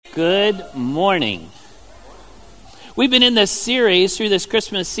Good morning. We've been in this series through this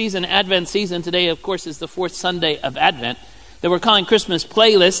Christmas season, Advent season. Today, of course, is the fourth Sunday of Advent that we're calling Christmas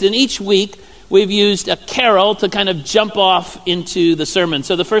Playlist. And each week, we've used a carol to kind of jump off into the sermon.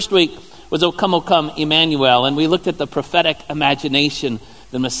 So the first week was O Come, Emmanuel, and we looked at the prophetic imagination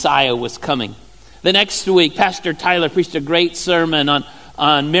the Messiah was coming. The next week, Pastor Tyler preached a great sermon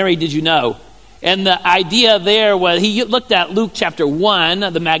on Mary, Did You Know? And the idea there was, he looked at Luke chapter 1,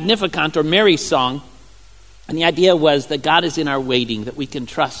 the Magnificat or Mary's song. And the idea was that God is in our waiting, that we can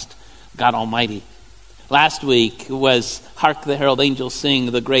trust God Almighty. Last week was Hark the Herald Angels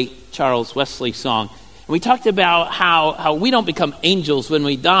Sing, the great Charles Wesley song. And we talked about how we don't become angels when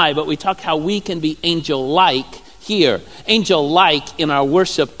we die, but we talked how we can be angel-like here. Angel-like in our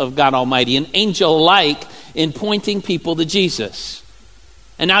worship of God Almighty. And angel-like in pointing people to Jesus.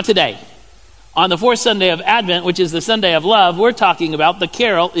 And now today, on the fourth Sunday of Advent, which is the Sunday of Love, we're talking about the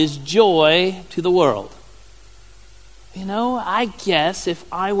carol is Joy to the World. You know, I guess if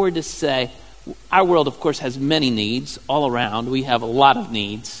I were to say, our world, of course, has many needs all around. We have a lot of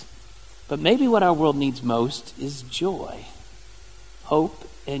needs. But maybe what our world needs most is joy. Hope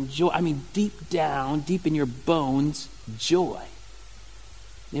and joy. I mean, deep down, deep in your bones, joy.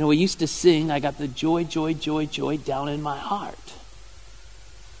 You know, we used to sing, I got the joy, joy, joy, joy down in my heart.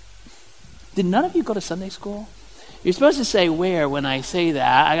 Did none of you go to Sunday school? You're supposed to say where when I say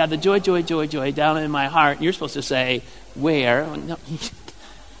that. I got the joy, joy, joy, joy down in my heart. And you're supposed to say where. No,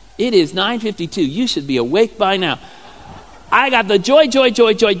 it is 9:52. You should be awake by now. I got the joy, joy,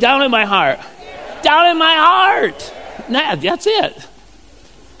 joy, joy down in my heart. Down in my heart. Nah, that's it.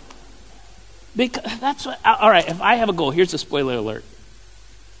 Because that's what, all right, if I have a goal, here's a spoiler alert.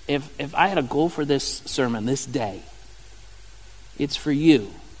 If I had a goal for this sermon this day, it's for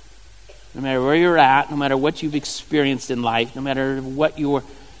you. No matter where you're at, no matter what you've experienced in life, no matter what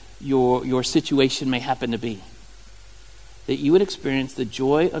your situation may happen to be, that you would experience the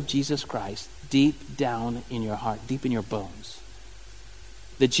joy of Jesus Christ deep down in your heart, deep in your bones.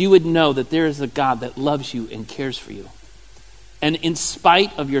 That you would know that there is a God that loves you and cares for you. And in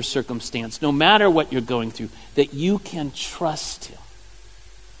spite of your circumstance, no matter what you're going through, that you can trust Him.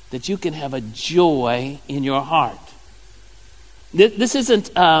 That you can have a joy in your heart. This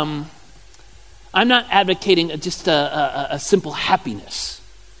isn't... I'm not advocating just a simple happiness.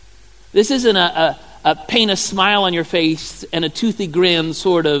 This isn't a paint a smile on your face and a toothy grin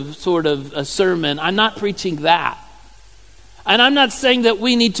sort of a sermon. I'm not preaching that. And I'm not saying that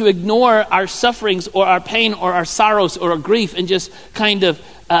we need to ignore our sufferings or our pain or our sorrows or our grief and just kind of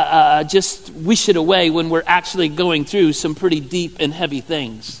just wish it away when we're actually going through some pretty deep and heavy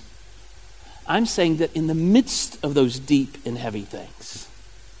things. I'm saying that in the midst of those deep and heavy things,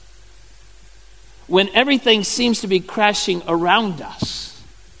 when everything seems to be crashing around us,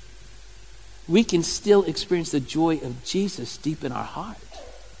 we can still experience the joy of Jesus deep in our heart.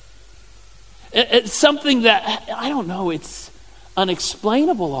 It's something that, I don't know, it's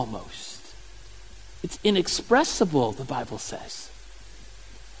unexplainable almost. It's inexpressible, the Bible says.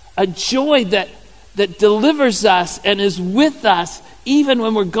 A joy that delivers us and is with us even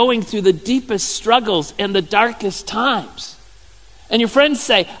when we're going through the deepest struggles and the darkest times. And your friends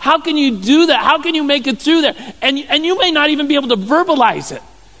say, how can you do that? How can you make it through there? And you may not even be able to verbalize it.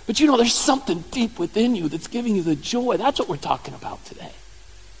 But you know, there's something deep within you that's giving you the joy. That's what we're talking about today.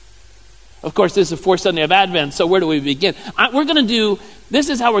 Of course, this is the fourth Sunday of Advent, so where do we begin? This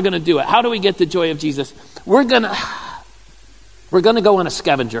is how we're going to do it. How do we get the joy of Jesus? We're going to go on a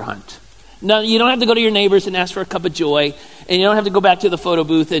scavenger hunt. No, you don't have to go to your neighbors and ask for a cup of joy. And you don't have to go back to the photo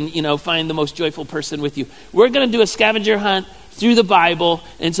booth and, find the most joyful person with you. We're going to do a scavenger hunt through the Bible.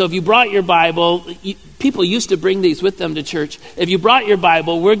 And so if you brought your Bible, people used to bring these with them to church. If you brought your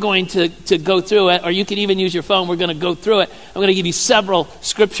Bible, we're going to go through it. Or you can even use your phone. We're going to go through it. I'm going to give you several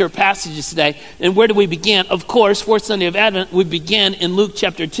scripture passages today. And where do we begin? Of course, fourth Sunday of Advent, we begin in Luke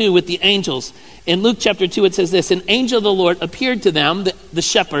chapter 2 with the angels. In Luke chapter 2, it says this: An angel of the Lord appeared to them, the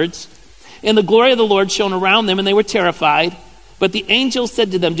shepherds, and the glory of the Lord shone around them, and they were terrified. But the angel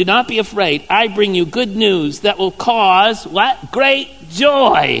said to them, do not be afraid. I bring you good news that will cause, what? Great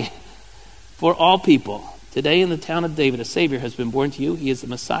joy for all people. Today in the town of David, a Savior has been born to you. He is the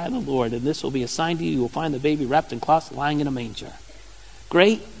Messiah, the Lord. And this will be a sign to you. You will find the baby wrapped in cloths lying in a manger.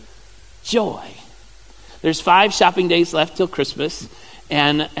 Great joy. There's 5 shopping days left till Christmas.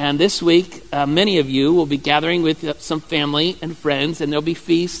 And this week, many of you will be gathering with some family and friends, and there'll be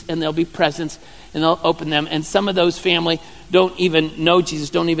feasts and there'll be presents, and they'll open them. And some of those family don't even know Jesus,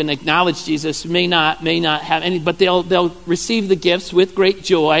 don't even acknowledge Jesus, may not have any, but they'll receive the gifts with great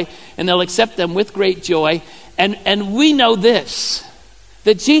joy, and they'll accept them with great joy. And we know this,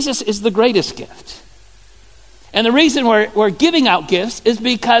 that Jesus is the greatest gift. And the reason we're giving out gifts is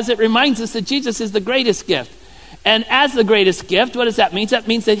because it reminds us that Jesus is the greatest gift. And as the greatest gift, what does that mean? That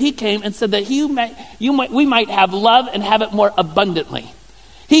means that he came and said that we might have love and have it more abundantly.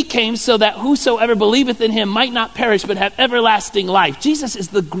 He came so that whosoever believeth in him might not perish but have everlasting life. Jesus is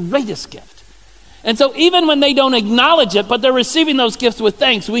the greatest gift. And so even when they don't acknowledge it, but they're receiving those gifts with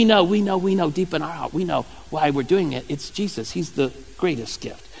thanks, we know deep in our heart, we know why we're doing it. It's Jesus. He's the greatest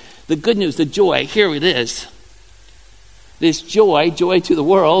gift. The good news, the joy, here it is. This joy to the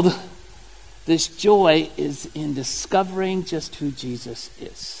world, this joy is in discovering just who Jesus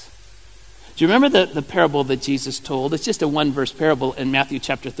is. Do you remember the parable that Jesus told? It's just a one-verse parable in Matthew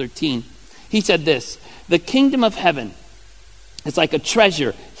chapter 13. He said this, the kingdom of heaven is like a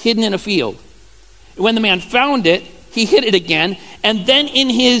treasure hidden in a field. When the man found it, he hid it again, and then in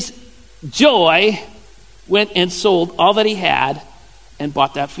his joy went and sold all that he had and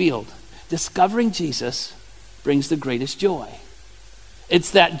bought that field. Discovering Jesus brings the greatest joy.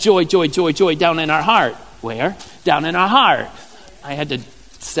 It's that joy down in our heart. Where? Down in our heart. I had to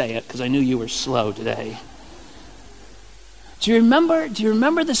say it because I knew you were slow today. Do you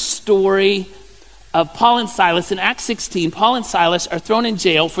remember the story of Paul and Silas in Acts 16? Paul and Silas are thrown in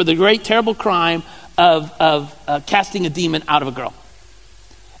jail for the great terrible crime of casting a demon out of a girl.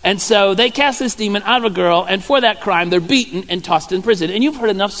 And so they cast this demon out of a girl, and for that crime they're beaten and tossed in prison. And you've heard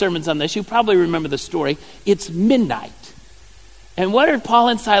enough sermons on this. You probably remember the story. It's midnight. And what are Paul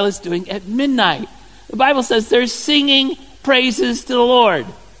and Silas doing at midnight? The Bible says they're singing praises to the Lord.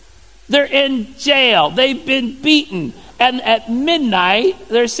 They're in jail. They've been beaten. And at midnight,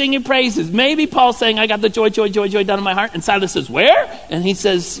 they're singing praises. Maybe Paul's saying, I got the joy down in my heart. And Silas says, where? And he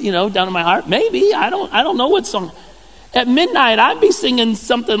says, down in my heart. Maybe. I don't know what song. At midnight, I'd be singing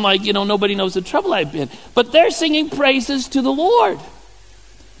something like, nobody knows the trouble I've been. But they're singing praises to the Lord.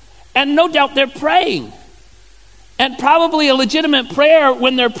 And no doubt they're praying. And probably a legitimate prayer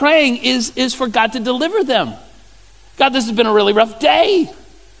when they're praying is for God to deliver them. God, this has been a really rough day.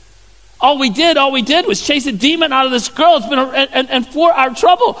 All we did was chase a demon out of this girl. It's been and for our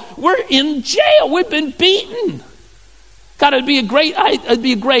trouble, we're in jail. We've been beaten. God, it'd be great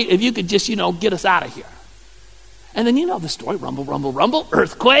if you could just, get us out of here. And then the story, rumble,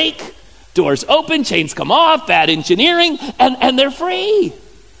 earthquake, doors open, chains come off, bad engineering, and they're free.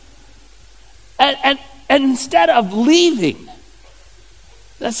 And instead of leaving,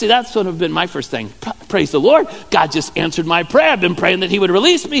 that's what have been my first thing. Praise the Lord. God just answered my prayer. I've been praying that he would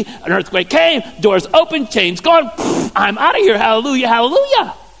release me. An earthquake came, doors open, chains gone. I'm out of here. Hallelujah,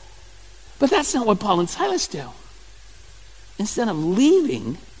 hallelujah. But that's not what Paul and Silas do. Instead of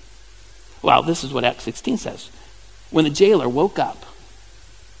leaving, this is what Acts 16 says. When the jailer woke up,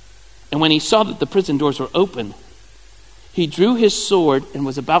 and when he saw that the prison doors were open, he drew his sword and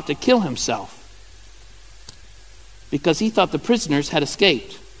was about to kill himself because he thought the prisoners had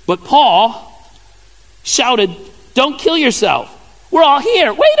escaped. But Paul shouted, don't kill yourself. We're all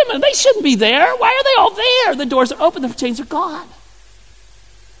here. Wait a minute, they shouldn't be there. Why are they all there? The doors are open, the chains are gone.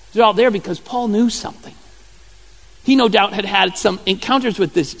 They're all there because Paul knew something. He no doubt had some encounters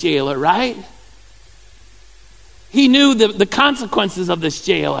with this jailer, right? He knew the consequences of this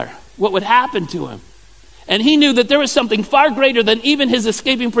jailer, what would happen to him. And he knew that there was something far greater than even his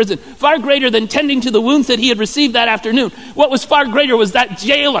escaping prison, far greater than tending to the wounds that he had received that afternoon. What was far greater was that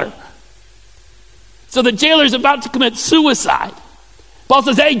jailer. So the jailer's about to commit suicide. Paul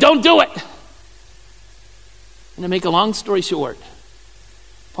says, hey, don't do it. And to make a long story short,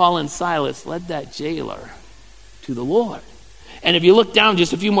 Paul and Silas led that jailer to the Lord. And if you look down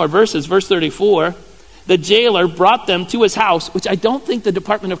just a few more verses, verse 34, the jailer brought them to his house, which I don't think the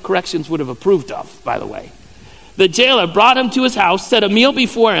Department of Corrections would have approved of, by the way. The jailer brought him to his house, set a meal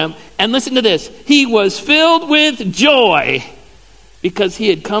before him, and listen to this. He was filled with joy because he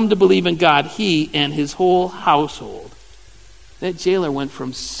had come to believe in God, he and his whole household. That jailer went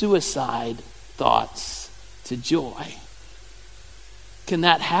from suicide thoughts to joy. Can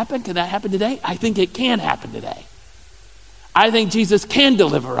that happen? Can that happen today? I think it can happen today. I think Jesus can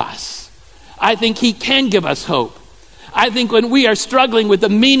deliver us. I think he can give us hope. I think when we are struggling with the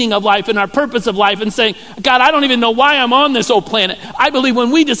meaning of life and our purpose of life and saying, God, I don't even know why I'm on this old planet. I believe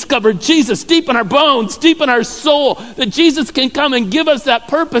when we discover Jesus deep in our bones, deep in our soul, that Jesus can come and give us that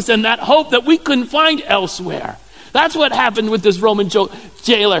purpose and that hope that we couldn't find elsewhere. That's what happened with this Roman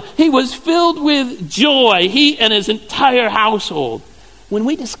jailer. He was filled with joy, he and his entire household. When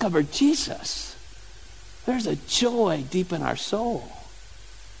we discover Jesus, there's a joy deep in our soul.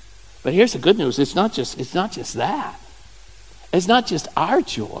 But here's the good news. It's not just that. It's not just our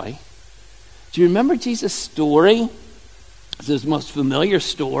joy. Do you remember Jesus' story It's this most familiar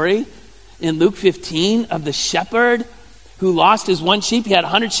story in Luke 15 of the shepherd who lost his one sheep. He had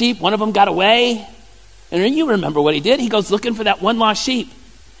 100 sheep. One of them got away. And you remember what he did. He goes looking for that one lost sheep.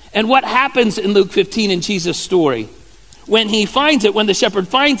 And what happens in Luke 15 in Jesus' story? When he finds it, when the shepherd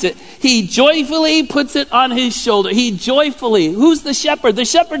finds it, he joyfully puts it on his shoulder. Who's the shepherd? The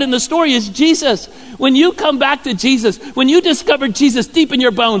shepherd in the story is Jesus. When you come back to Jesus, when you discover Jesus deep in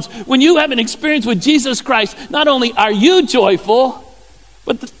your bones, when you have an experience with Jesus Christ, not only are you joyful,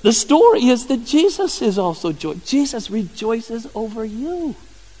 but the story is that Jesus is also joyful. Jesus rejoices over you.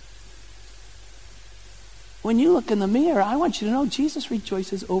 When you look in the mirror, I want you to know Jesus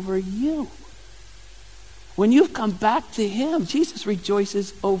rejoices over you. When you've come back to him, Jesus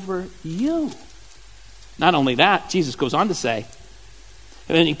rejoices over you. Not only that, Jesus goes on to say,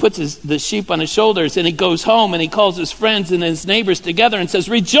 and he puts the sheep on his shoulders and he goes home and he calls his friends and his neighbors together and says,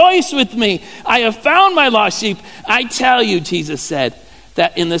 rejoice with me. I have found my lost sheep. I tell you, Jesus said,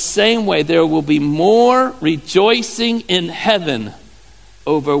 that in the same way there will be more rejoicing in heaven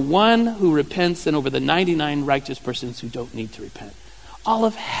over one who repents than over the 99 righteous persons who don't need to repent. All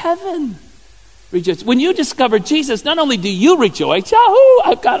of heaven rejoices. When you discover Jesus, not only do you rejoice, yahoo,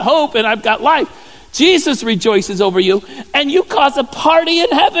 I've got hope and I've got life. Jesus rejoices over you, and you cause a party in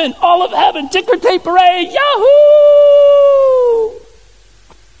heaven, all of heaven, ticker tape parade, yahoo!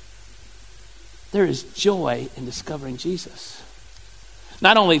 There is joy in discovering Jesus.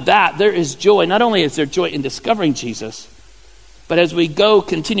 Not only that, there is joy. Not only is there joy in discovering Jesus, but as we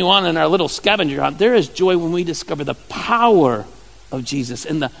continue on in our little scavenger hunt, there is joy when we discover the power of Jesus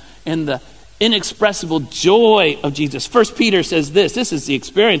and the inexpressible joy of Jesus. 1 Peter says this is the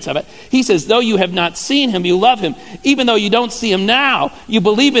experience of it. He says, though you have not seen him, you love him. Even though you don't see him now, you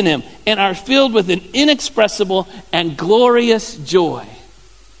believe in him and are filled with an inexpressible and glorious joy.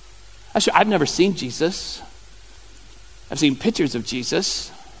 I've never seen Jesus. I've seen pictures of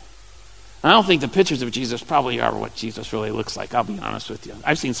Jesus. I don't think the pictures of Jesus probably are what Jesus really looks like. I'll be honest with you.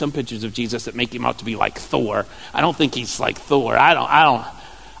 I've seen some pictures of Jesus that make him out to be like Thor. I don't think he's like Thor. I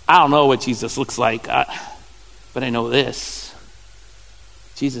don't know what Jesus looks like, but I know this.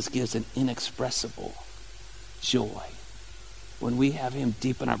 Jesus gives an inexpressible joy. When we have him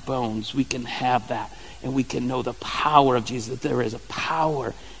deep in our bones, we can have that, and we can know the power of Jesus, that there is a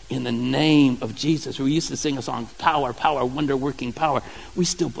power in the name of Jesus. We used to sing a song, power, power, wonder-working power. We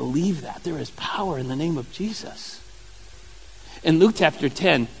still believe that. There is power in the name of Jesus. In Luke chapter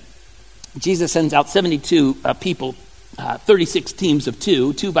 10, Jesus sends out 72 people, 36 teams of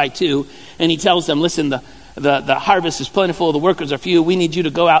two by two, and he tells them, listen, the harvest is plentiful, the workers are few. We need you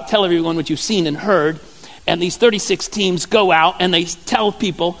to go out, tell everyone what you've seen and heard. And these 36 teams go out and they tell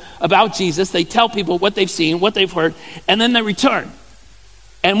people about Jesus. They tell people what they've seen, what they've heard, and then they return.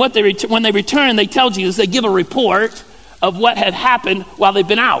 And when they return, they tell Jesus, they give a report of what had happened while they've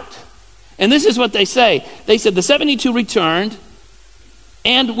been out. And this is what they say. They said, the 72 returned,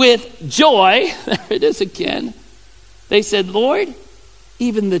 and with joy, there it is again, they said, Lord,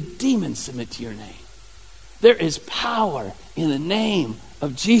 even the demons submit to your name. There is power in the name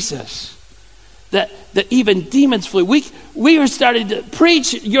of Jesus. That even demons flee. We were starting to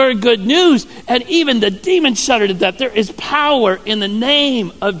preach your good news, and even the demons shuddered at that. There is power in the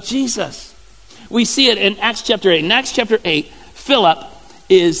name of Jesus. We see it in Acts chapter 8. In Acts chapter 8, Philip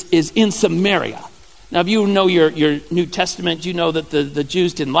is in Samaria. Now, if you know your New Testament, you know that the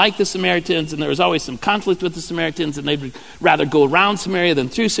Jews didn't like the Samaritans, and there was always some conflict with the Samaritans, and they'd rather go around Samaria than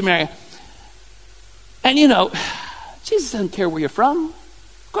through Samaria. And Jesus doesn't care where you're from.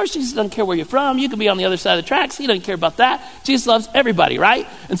 Of course, Jesus doesn't care where you're from. You can be on the other side of the tracks. He doesn't care about that. Jesus loves everybody, right?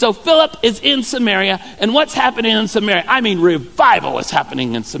 And so Philip is in Samaria. And what's happening in Samaria? I mean, revival is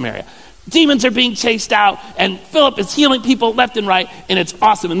happening in Samaria. Demons are being chased out. And Philip is healing people left and right. And it's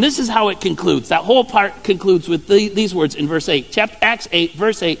awesome. And this is how it concludes. That whole part concludes with these words in verse 8. Acts 8,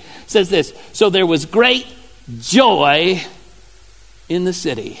 verse 8 says this. So there was great joy in the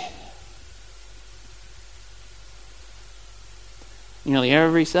city. Nearly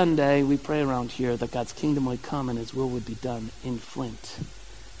every Sunday we pray around here that God's kingdom would come and his will would be done in Flint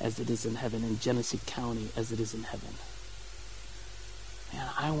as it is in heaven, in Genesee County as it is in heaven. Man,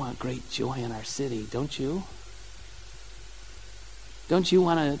 I want great joy in our city, don't you? Don't you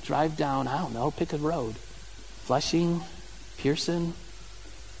want to drive down, I don't know, pick a road. Flushing, Pearson,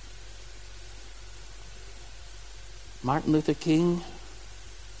 Martin Luther King,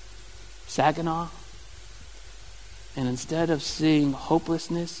 Saginaw? And instead of seeing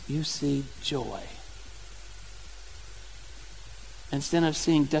hopelessness, you see joy. Instead of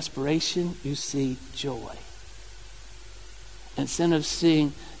seeing desperation, you see joy. Instead of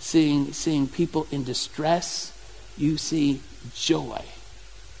seeing people in distress, you see joy.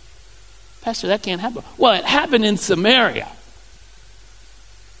 Pastor, that can't happen. Well, it happened in Samaria.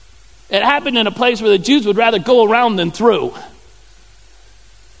 It happened in a place where the Jews would rather go around than through.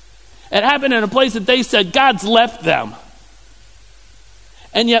 It happened in a place that they said God's left them.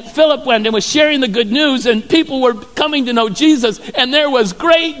 And yet Philip went and was sharing the good news, and people were coming to know Jesus, and there was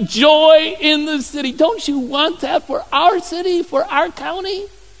great joy in the city. Don't you want that for our city, for our county?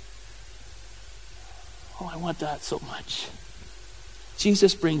 Oh, I want that so much.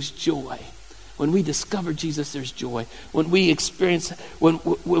 Jesus brings joy. When we discover Jesus, there's joy. When we experience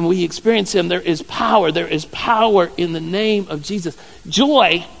him, there is power. There is power in the name of Jesus.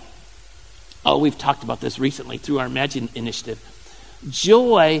 Joy, we've talked about this recently through our Imagine initiative.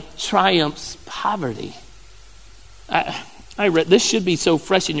 Joy triumphs poverty. I read this should be so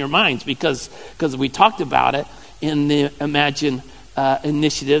fresh in your minds because we talked about it in the Imagine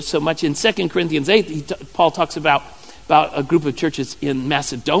initiative so much. In 2 Corinthians 8, Paul talks about a group of churches in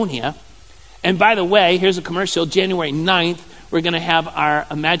Macedonia. And by the way, here's a commercial. January 9th, we're going to have our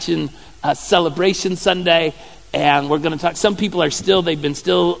Imagine Celebration Sunday. And we're going to talk. Some people they've been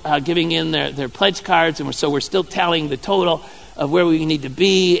still giving in their pledge cards. And we're still tallying the total of where we need to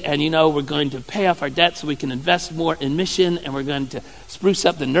be. And, we're going to pay off our debt so we can invest more in mission. And we're going to spruce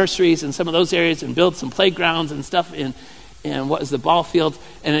up the nurseries in some of those areas and build some playgrounds and stuff in what is the ball field.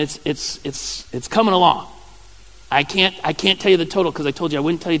 And it's coming along. I can't tell you the total because I told you I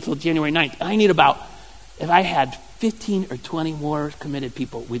wouldn't tell you until January 9th. I need if I had 15 or 20 more committed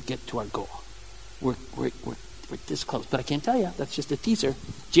people, we'd get to our goal. We're this close, but I can't tell you. That's just a teaser.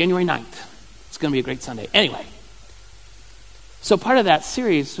 January 9th. It's going to be a great Sunday. Anyway, so part of that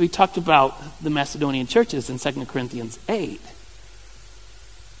series, we talked about the Macedonian churches in 2 Corinthians 8.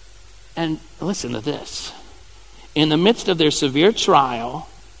 And listen to this. In the midst of their severe trial,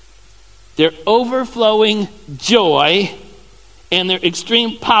 their overflowing joy and their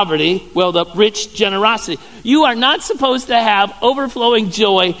extreme poverty welled up rich generosity. You are not supposed to have overflowing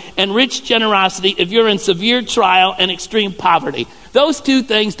joy and rich generosity if you're in severe trial and extreme poverty. Those two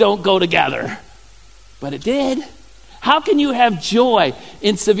things don't go together. But it did. How can you have joy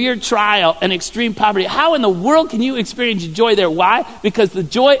in severe trial and extreme poverty? How in the world can you experience joy there? Why? Because the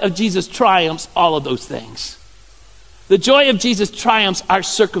joy of Jesus triumphs all of those things. The joy of Jesus triumphs our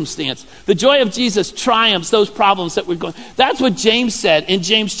circumstance. The joy of Jesus triumphs those problems that we're going. That's what James said in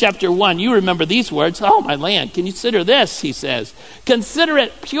James chapter 1. You remember these words. Oh, my land, can you consider this, he says. Consider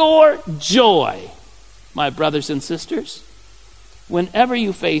it pure joy, my brothers and sisters. Whenever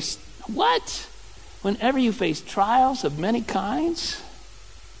you face, what? Whenever you face trials of many kinds.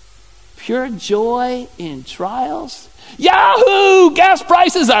 Pure joy in trials. Yahoo! Gas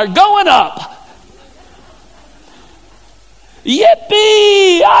prices are going up.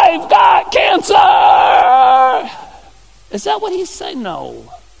 Yippee! I've got cancer! Is that what he's saying?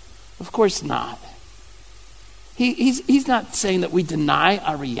 No, of course not. He's not saying that we deny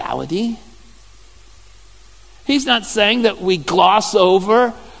our reality. He's not saying that we gloss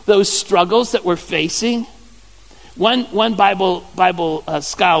over those struggles that we're facing. One Bible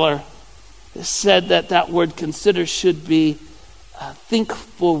scholar said that word consider should be think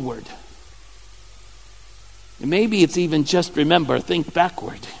forward. Maybe it's even just remember, think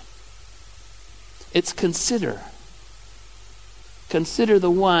backward. It's consider. Consider the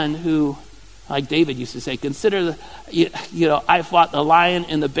one who, like David used to say, consider, I fought the lion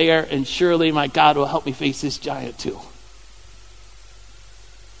and the bear, and surely my God will help me face this giant too.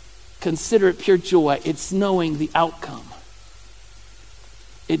 Consider it pure joy. It's knowing the outcome.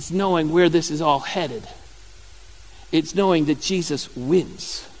 It's knowing where this is all headed. It's knowing that Jesus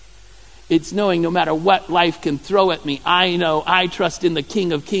wins. It's knowing no matter what life can throw at me, I know I trust in the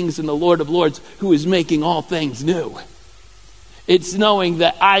King of Kings and the Lord of Lords who is making all things new. It's knowing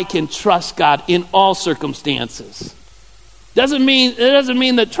that I can trust God in all circumstances. It doesn't mean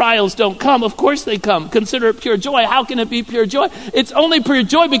that trials don't come. Of course they come. Consider it pure joy. How can it be pure joy? It's only pure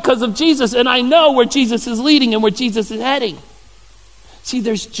joy because of Jesus, and I know where Jesus is leading and where Jesus is heading. See,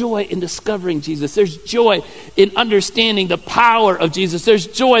 there's joy in discovering Jesus. There's joy in understanding the power of Jesus. There's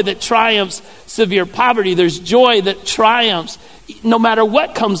joy that triumphs severe poverty. There's joy that triumphs no matter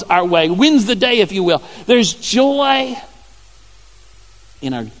what comes our way, wins the day, if you will. There's joy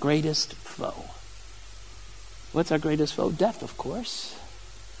in our greatest foe. What's our greatest foe? Death, of course.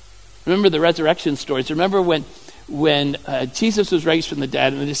 Remember the resurrection stories. Remember when Jesus was raised from the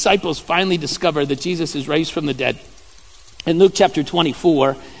dead and the disciples finally discovered that Jesus is raised from the dead. In Luke chapter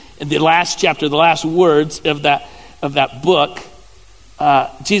 24, in the last chapter, the last words of that book,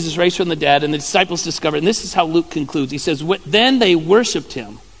 Jesus raised from the dead, and the disciples discovered, and this is how Luke concludes. He says, then they worshipped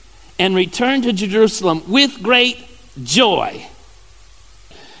him and returned to Jerusalem with great joy.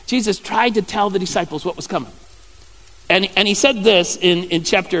 Jesus tried to tell the disciples what was coming. And he said this in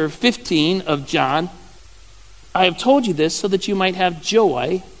chapter 15 of John. I have told you this so that you might have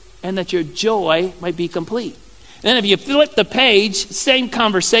joy and that your joy might be complete. Then if you flip the page, same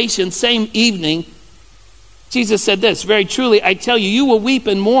conversation, same evening, Jesus said this, very truly, I tell you, you will weep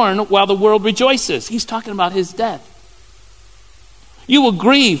and mourn while the world rejoices. He's talking about his death. You will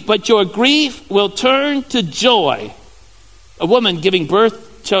grieve, but your grief will turn to joy. A woman giving birth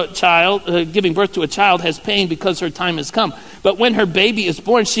to a child has pain because her time has come. But when her baby is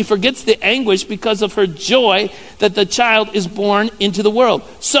born, she forgets the anguish because of her joy that the child is born into the world.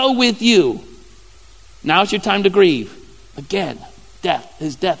 So with you. Now's your time to grieve. Again,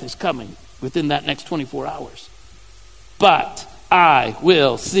 his death is coming within that next 24 hours. But I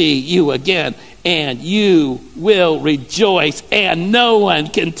will see you again, and you will rejoice, and no one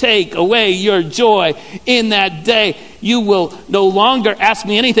can take away your joy in that day. You will no longer ask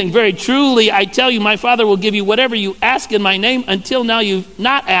me anything. Very truly, I tell you, my Father will give you whatever you ask in my name. Until now, you've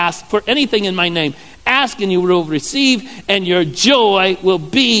not asked for anything in my name. Ask and you will receive, and your joy will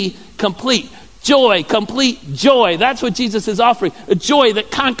be complete. Joy, complete joy. That's what Jesus is offering. A joy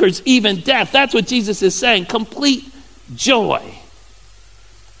that conquers even death. That's what Jesus is saying. Complete joy.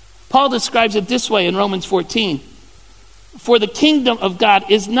 Paul describes it this way in Romans 14. For the kingdom of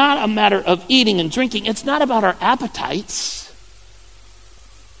God is not a matter of eating and drinking. It's not about our appetites,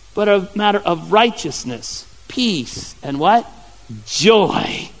 but a matter of righteousness, peace, and what?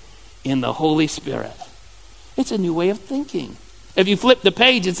 Joy in the Holy Spirit. It's a new way of thinking. If you flip the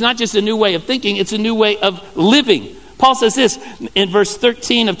page, it's not just a new way of thinking, it's a new way of living. Paul says this in verse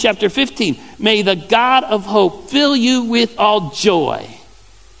 13 of chapter 15. May the God of hope fill you with all joy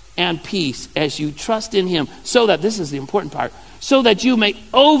and peace as you trust in him, so that, this is the important part, so that you may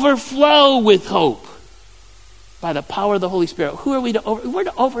overflow with hope by the power of the Holy Spirit. Who are we to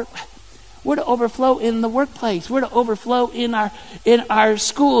We're to overflow in the workplace. We're to overflow in our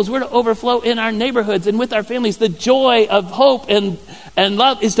schools. We're to overflow in our neighborhoods and with our families. The joy of hope and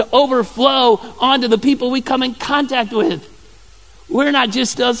love is to overflow onto the people we come in contact with. We're not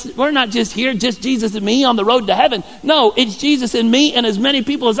just here, just Jesus and me on the road to heaven. No, it's Jesus and me and as many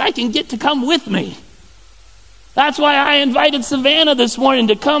people as I can get to come with me. That's why I invited Savannah this morning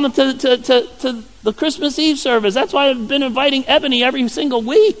to come to the Christmas Eve service. That's why I've been inviting Ebony every single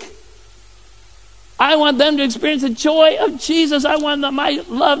week. I want them to experience the joy of Jesus. I want my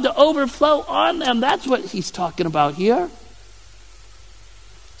love to overflow on them. That's what he's talking about here.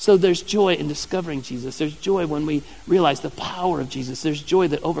 So there's joy in discovering Jesus. There's joy when we realize the power of Jesus. There's joy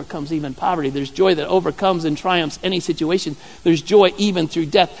that overcomes even poverty. There's joy that overcomes and triumphs any situation. There's joy even through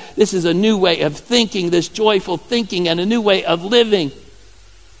death. This is a new way of thinking, this joyful thinking, and a new way of living.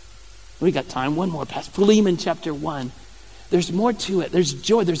 We got time. One more passage. Philemon chapter 1. There's more to it. There's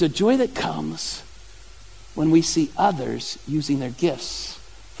joy. There's a joy that comes when we see others using their gifts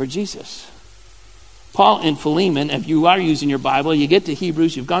for Jesus. Paul in Philemon, if you are using your Bible, you get to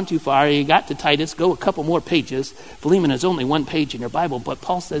Hebrews, you've gone too far, you got to Titus, go a couple more pages. Philemon is only one page in your Bible, but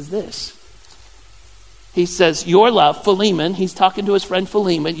Paul says this. He says, your love, Philemon, he's talking to his friend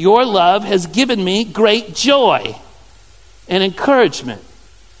Philemon, your love has given me great joy and encouragement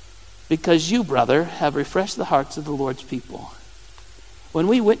because you, brother, have refreshed the hearts of the Lord's people. When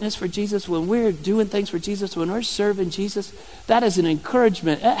we witness for Jesus, when we're doing things for Jesus, when we're serving Jesus, that is an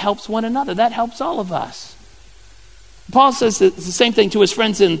encouragement. That helps one another. That helps all of us. Paul says the same thing to his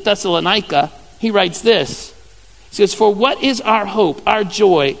friends in Thessalonica. He writes this. He says, for what is our hope, our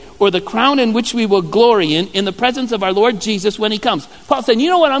joy, or the crown in which we will glory in the presence of our Lord Jesus when he comes? Paul said, you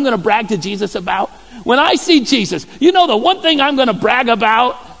know what I'm going to brag to Jesus about? When I see Jesus, you know the one thing I'm going to brag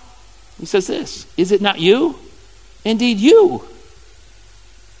about? He says this, is it not you? Indeed you.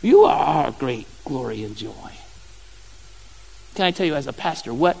 You are our great glory and joy. Can I tell you as a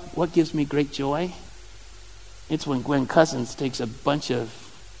pastor, what gives me great joy? It's when Gwen Cousins takes a bunch of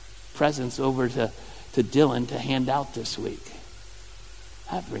presents over to Dylan to hand out this week.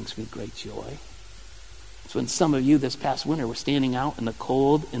 That brings me great joy. It's when some of you this past winter were standing out in the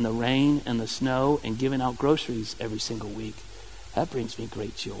cold, in the rain, and the snow, and giving out groceries every single week. That brings me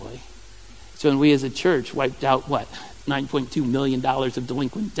great joy. It's when we as a church wiped out, $9.2 million of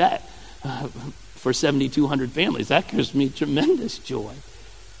delinquent debt for 7,200 families. That gives me tremendous joy.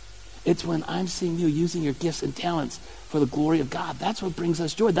 It's when I'm seeing you using your gifts and talents for the glory of God. That's what brings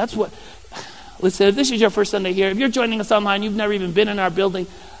us joy. That's what, listen, if this is your first Sunday here, if you're joining us online, you've never even been in our building,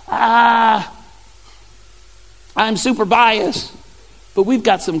 I'm super biased. But we've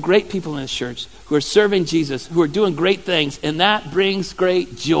got some great people in this church who are serving Jesus, who are doing great things, and that brings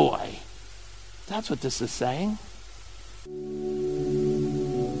great joy. That's what this is saying.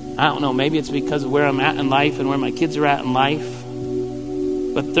 I don't know, maybe it's because of where I'm at in life and where my kids are at in life.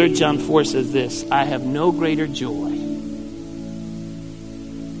 But 3 John 4 says this, I have no greater joy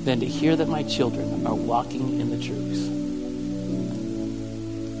than to hear that my children are walking in the truth.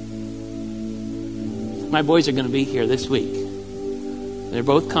 My boys are going to be here this week. They're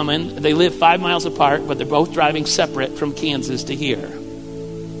both coming. They live 5 miles apart, but they're both driving separate from Kansas to here.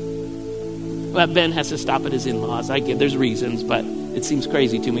 Well, Ben has to stop at his in-laws. I get there's reasons, but it seems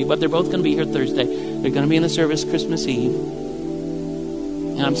crazy to me. But they're both going to be here Thursday. They're going to be in the service Christmas Eve.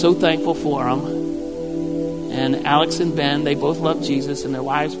 And I'm so thankful for them. And Alex and Ben, they both love Jesus, and their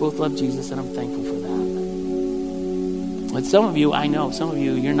wives both love Jesus, and I'm thankful for that. But some of you, I know, some of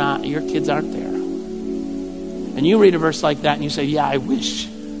you, your kids aren't there. And you read a verse like that and you say, yeah, I wish.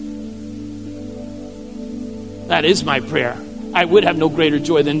 That is my prayer. I would have no greater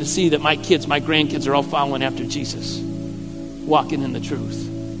joy than to see that my kids, my grandkids are all following after Jesus, walking in the truth.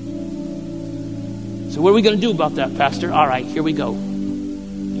 So what are we going to do about that, Pastor? All right, here we go.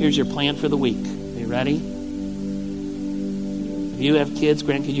 Here's your plan for the week. Are you ready? If you have kids,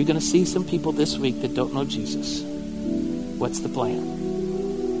 grandkids, you're going to see some people this week that don't know Jesus. What's the plan?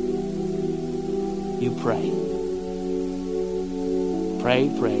 You pray. Pray.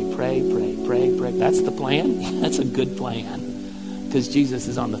 That's the plan? That's a good plan. Because Jesus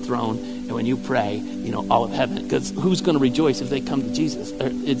is on the throne. And when you pray, all of heaven. Because who's going to rejoice if they come to Jesus?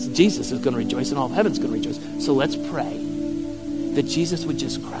 It's Jesus is going to rejoice and all of heaven's going to rejoice. So let's pray that Jesus would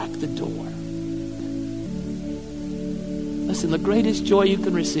just crack the door. Listen, the greatest joy you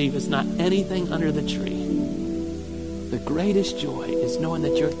can receive is not anything under the tree. The greatest joy is knowing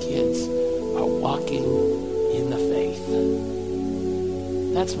that your kids are walking in the faith.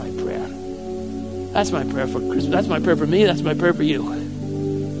 That's my prayer. That's my prayer for Christmas. That's my prayer for me. That's my prayer for you.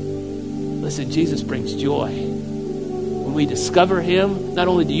 Listen, Jesus brings joy. When we discover him, not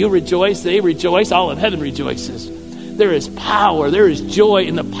only do you rejoice, they rejoice, all of heaven rejoices. There is power. There is joy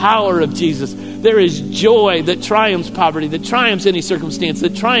in the power of Jesus. There is joy that triumphs poverty, that triumphs any circumstance,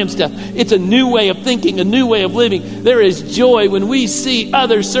 that triumphs death. It's a new way of thinking, a new way of living. There is joy when we see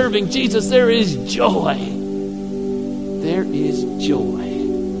others serving Jesus. There is joy. There is joy.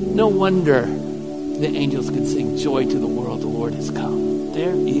 No wonder the angels could sing joy to the world. The Lord has come.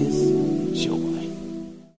 There is joy.